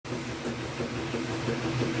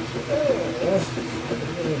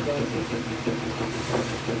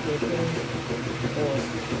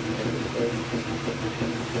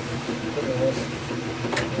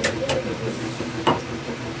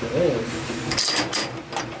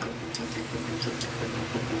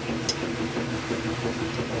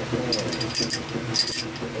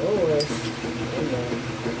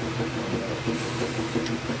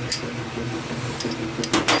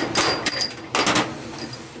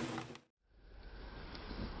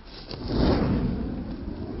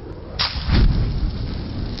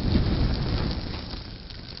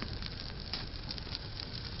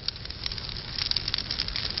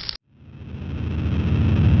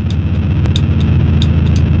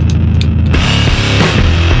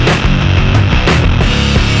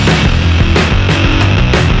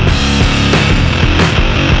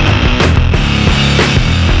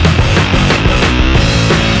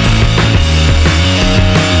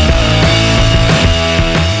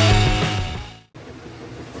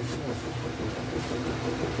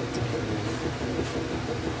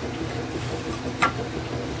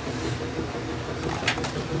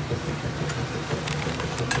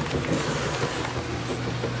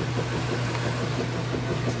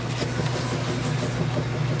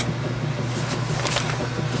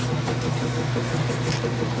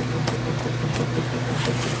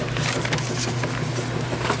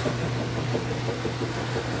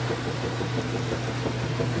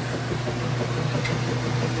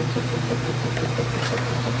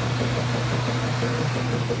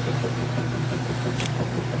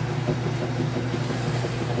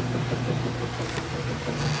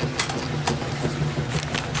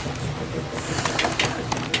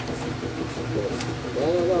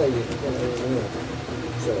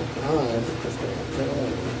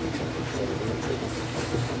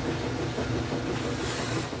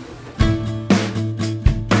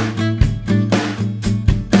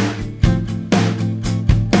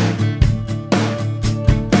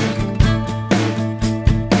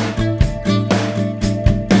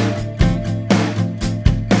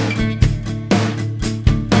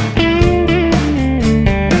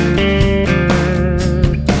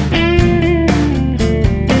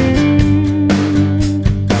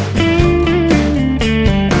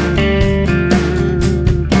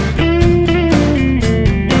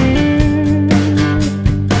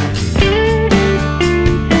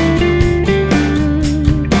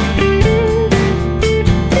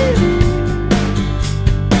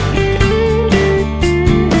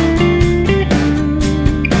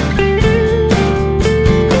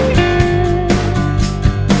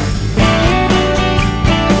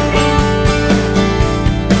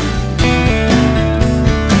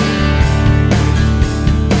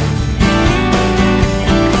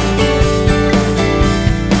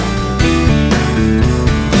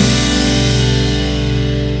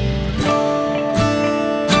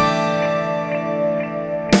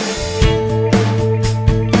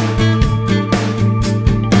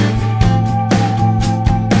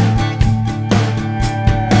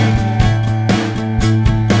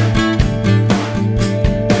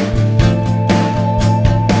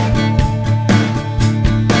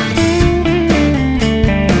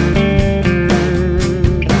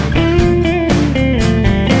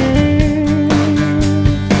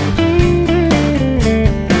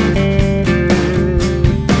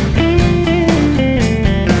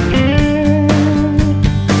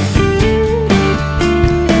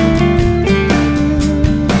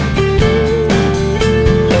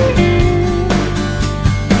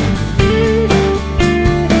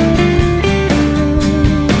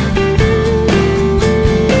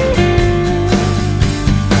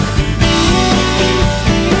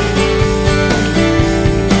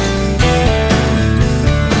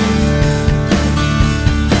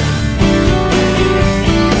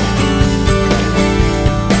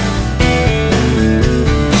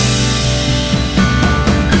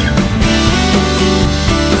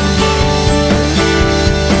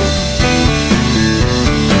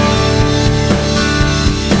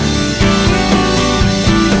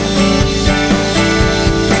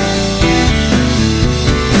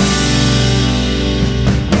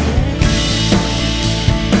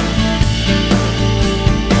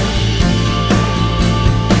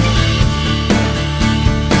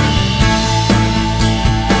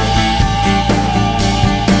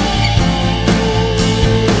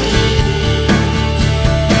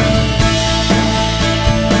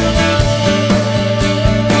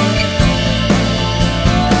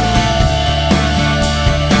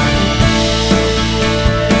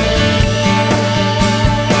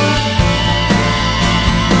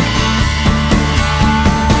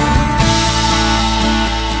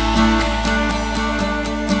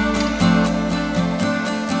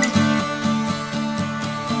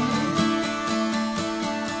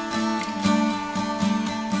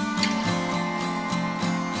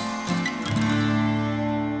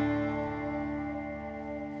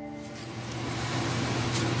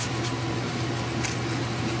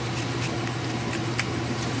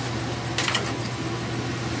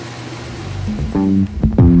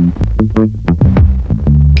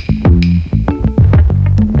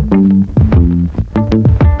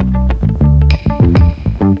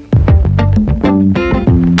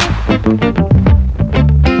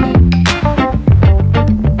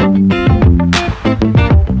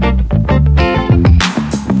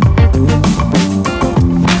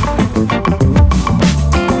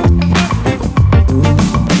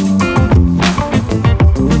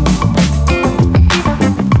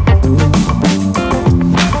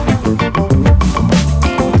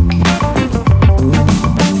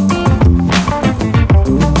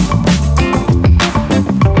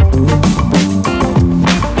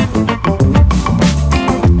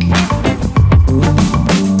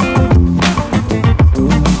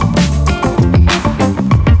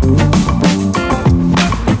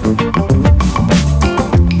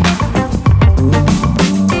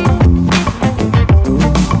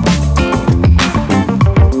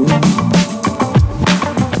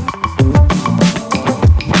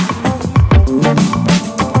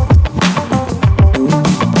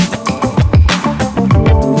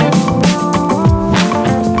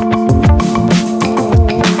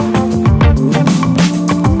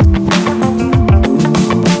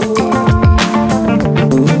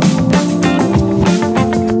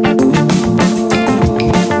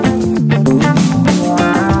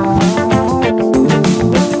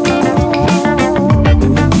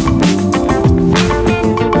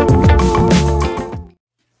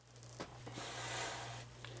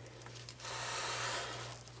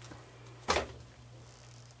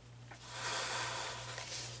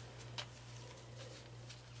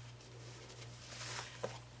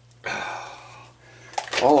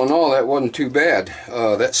All in all, that wasn't too bad.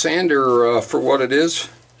 That sander, for what it is,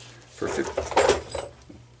 for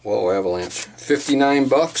whoa, avalanche, 59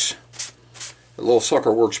 bucks. The little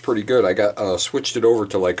sucker works pretty good. I got switched it over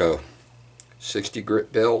to like a 60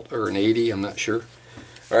 grit belt or an 80, I'm not sure.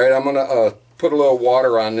 Alright, I'm gonna put a little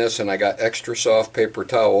water on this, and I got extra soft paper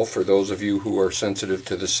towel for those of you who are sensitive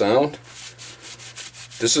to the sound.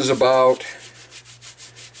 This is about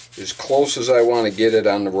as close as I want to get it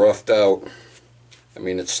on the roughed out. I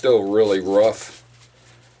mean, it's still really rough,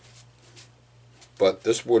 but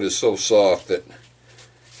this wood is so soft that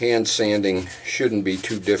hand sanding shouldn't be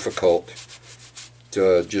too difficult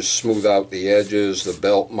to just smooth out the edges, the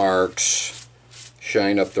belt marks,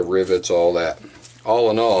 shine up the rivets, all that. All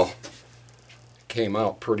in all, it came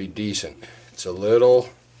out pretty decent. It's a little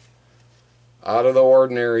out of the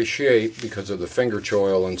ordinary shape because of the finger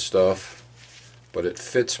choil and stuff, but it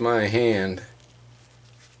fits my hand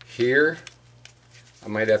here. I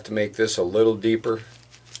might have to make this a little deeper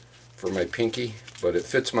for my pinky, but it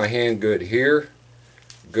fits my hand good here.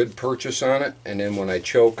 Good purchase on it, and then when I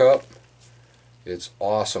choke up, it's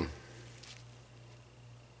awesome.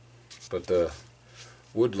 But the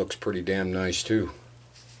wood looks pretty damn nice too.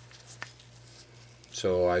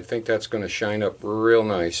 So I think that's going to shine up real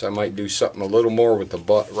nice. I might do something a little more with the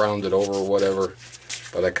butt, round it over or whatever,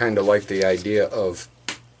 but I kind of like the idea of,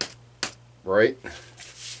 right?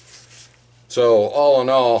 So all in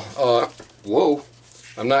all, whoa,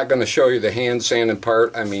 I'm not going to show you the hand sanding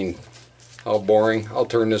part. I mean, how boring. I'll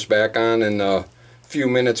turn this back on in a few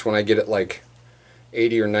minutes when I get it like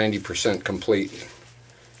 80 or 90% complete.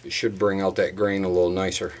 It should bring out that grain a little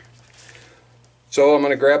nicer. So I'm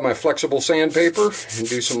going to grab my flexible sandpaper and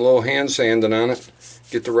do some low hand sanding on it.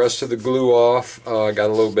 Get the rest of the glue off. I got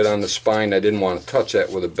a little bit on the spine. I didn't want to touch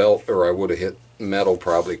that with a belt, or I would have hit metal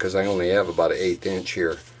probably, because I only have about an 1/8 inch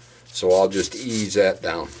here. So I'll just ease that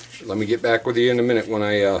down. Let me get back with you in a minute when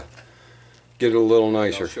I get it a little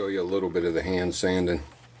nicer. I'll show you a little bit of the hand sanding.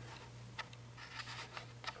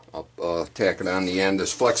 I'll tack it on the end.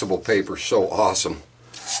 This flexible paper is so awesome.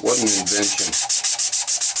 What an invention.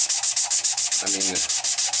 I mean, it's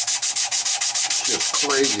just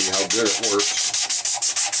crazy how good it works.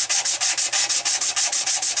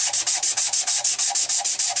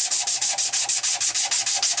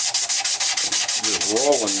 Just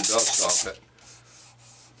rolling dust off it.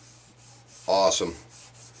 Awesome.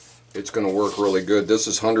 It's going to work really good. This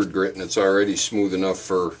is 100 grit and it's already smooth enough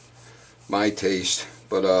for my taste,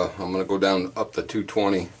 but I'm going to go down up to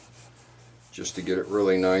 220 just to get it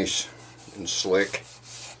really nice and slick.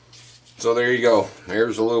 So there you go.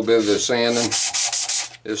 Here's a little bit of the sanding.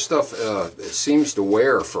 This stuff, it seems to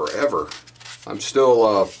wear forever. I'm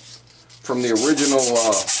still, from the original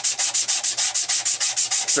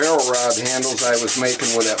ferro rod handles I was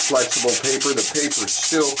making with that flexible paper, the paper's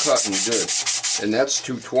still cutting good. And that's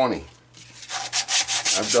 220.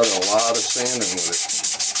 I've done a lot of sanding with it.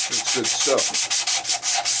 It's good stuff.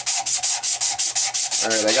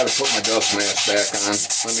 Alright, I got to put my dust mask back on.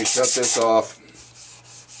 Let me shut this off.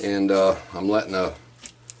 And I'm letting the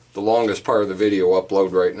longest part of the video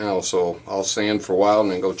upload right now, so I'll sand for a while and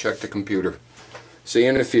then go check the computer. See you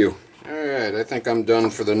in a few. Alright, I think I'm done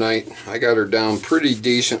for the night. I got her down pretty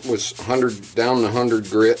decent with 100, down to 100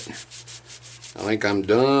 grit. I think I'm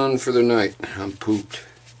done for the night. I'm pooped.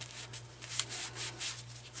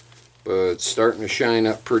 But it's starting to shine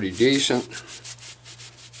up pretty decent.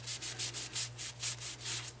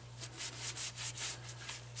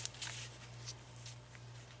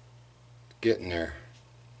 Getting there.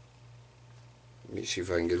 Let me see if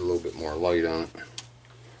I can get a little bit more light on it.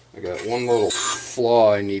 I got one little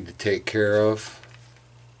flaw I need to take care of.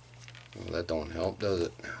 Well, that don't help, does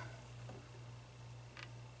it?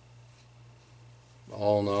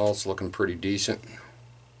 All in all, it's looking pretty decent.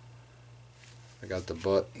 I got the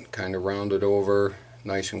butt kind of rounded over,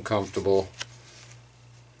 nice and comfortable.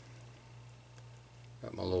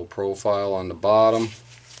 Got my little profile on the bottom.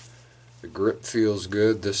 The grip feels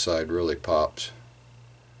good. This side really pops.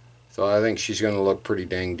 So I think she's going to look pretty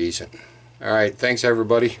dang decent. Alright, thanks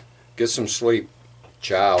everybody. Get some sleep.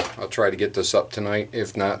 Ciao. I'll try to get this up tonight,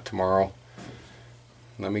 if not tomorrow.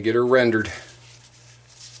 Let me get her rendered.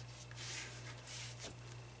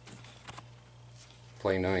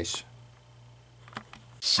 Play nice.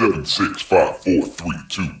 7, 6, 5, 4, 3,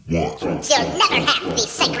 2, 1. You'll never have the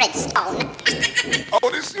sacred stone. Oh,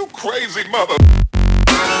 this you crazy mother.